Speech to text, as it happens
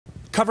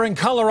Covering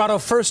Colorado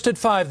First at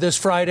 5 this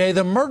Friday,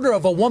 the murder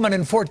of a woman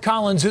in Fort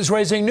Collins is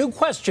raising new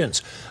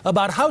questions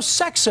about how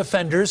sex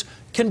offenders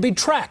can be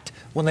tracked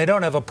when they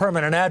don't have a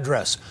permanent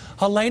address.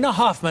 Helena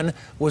Hoffman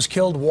was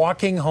killed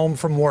walking home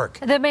from work.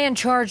 The man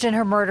charged in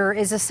her murder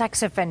is a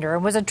sex offender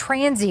and was a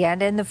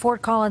transient in the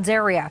Fort Collins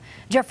area.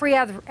 Jeffrey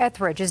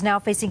Etheridge is now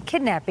facing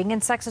kidnapping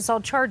and sex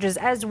assault charges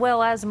as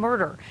well as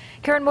murder.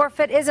 Karen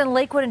Morfitt is in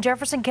Lakewood in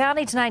Jefferson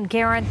County tonight. And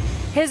Karen,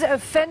 his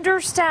offender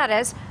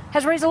status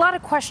has raised a lot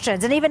of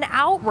questions and even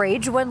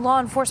outrage when law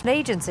enforcement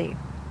agency.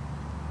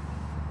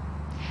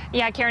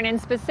 Yeah, Karen, and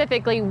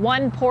specifically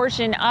one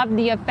portion of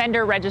the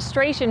offender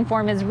registration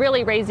form is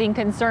really raising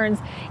concerns.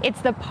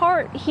 It's the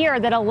part here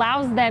that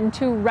allows them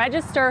to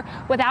register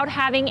without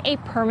having a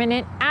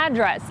permanent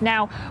address.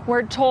 Now,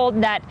 we're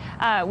told that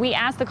we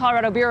asked the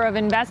Colorado Bureau of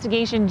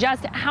Investigation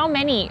just how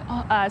many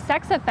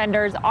sex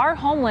offenders are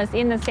homeless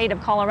in the state of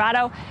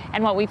Colorado,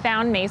 and what we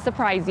found may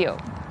surprise you.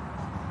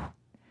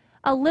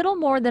 A little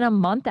more than a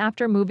month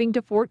after moving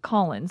to Fort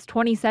Collins,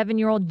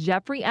 27-year-old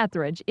Jeffrey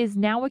Etheridge is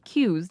now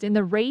accused in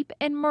the rape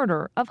and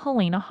murder of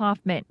Helena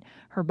Hoffman.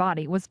 Her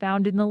body was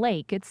found in the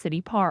lake at City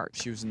Park.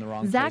 She was in the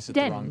wrong Zach place at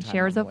the wrong Denton time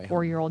shares on a the way home.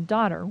 4-year-old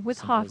daughter with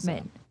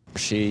Hoffman.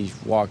 She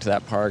walked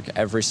that park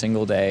every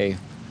single day.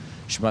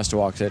 She must have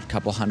walked it a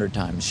couple hundred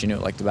times. She knew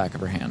it like the back of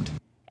her hand.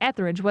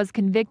 Etheridge was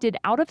convicted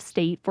out of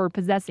state for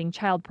possessing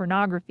child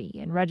pornography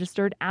and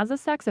registered as a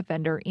sex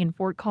offender in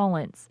Fort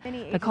Collins.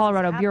 The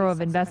Colorado Bureau of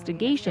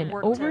Investigation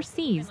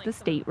oversees the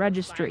state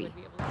registry.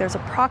 There's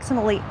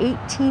approximately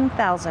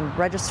 18,000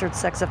 registered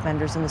sex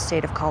offenders in the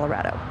state of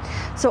Colorado.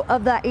 So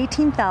of that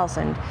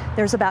 18,000,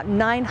 there's about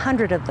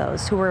 900 of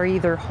those who are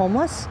either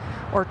homeless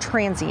or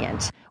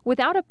transient.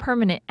 Without a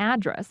permanent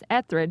address,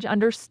 Etheridge,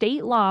 under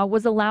state law,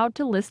 was allowed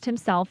to list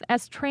himself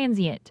as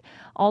transient,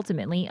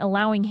 ultimately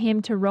allowing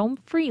him to roam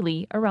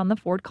freely around the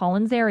Fort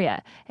Collins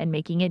area and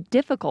making it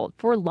difficult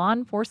for law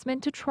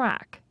enforcement to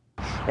track.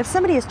 If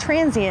somebody is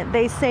transient,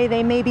 they say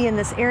they may be in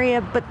this area,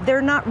 but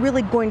they're not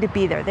really going to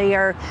be there. They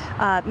are,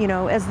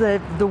 as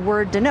the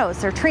word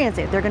denotes, they're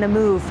transient. They're going to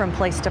move from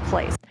place to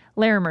place.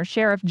 Larimer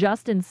Sheriff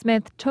Justin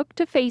Smith took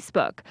to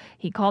Facebook.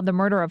 He called the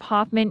murder of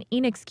Hoffman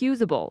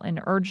inexcusable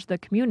and urged the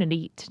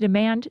community to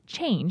demand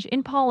change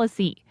in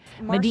policy.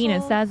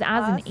 Medina says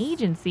as an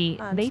agency,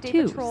 they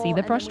too see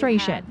the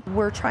frustration.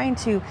 We're trying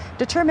to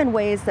determine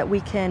ways that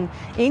we can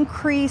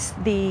increase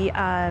the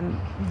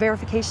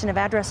verification of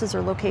addresses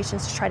or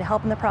locations to try to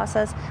help in the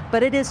process,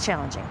 but it is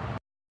challenging.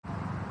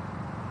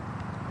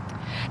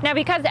 Now,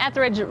 because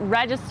Etheridge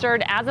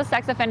registered as a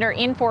sex offender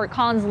in Fort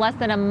Collins less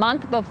than a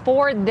month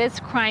before this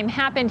crime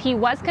happened, he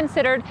was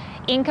considered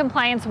in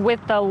compliance with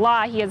the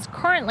law. He is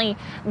currently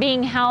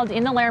being held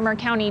in the Larimer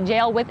County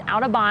Jail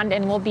without a bond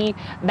and will be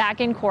back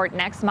in court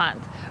next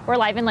month. We're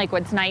live in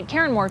Lakewood tonight.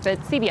 Karen Morfitt,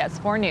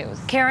 CBS 4 News.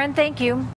 Karen, thank you.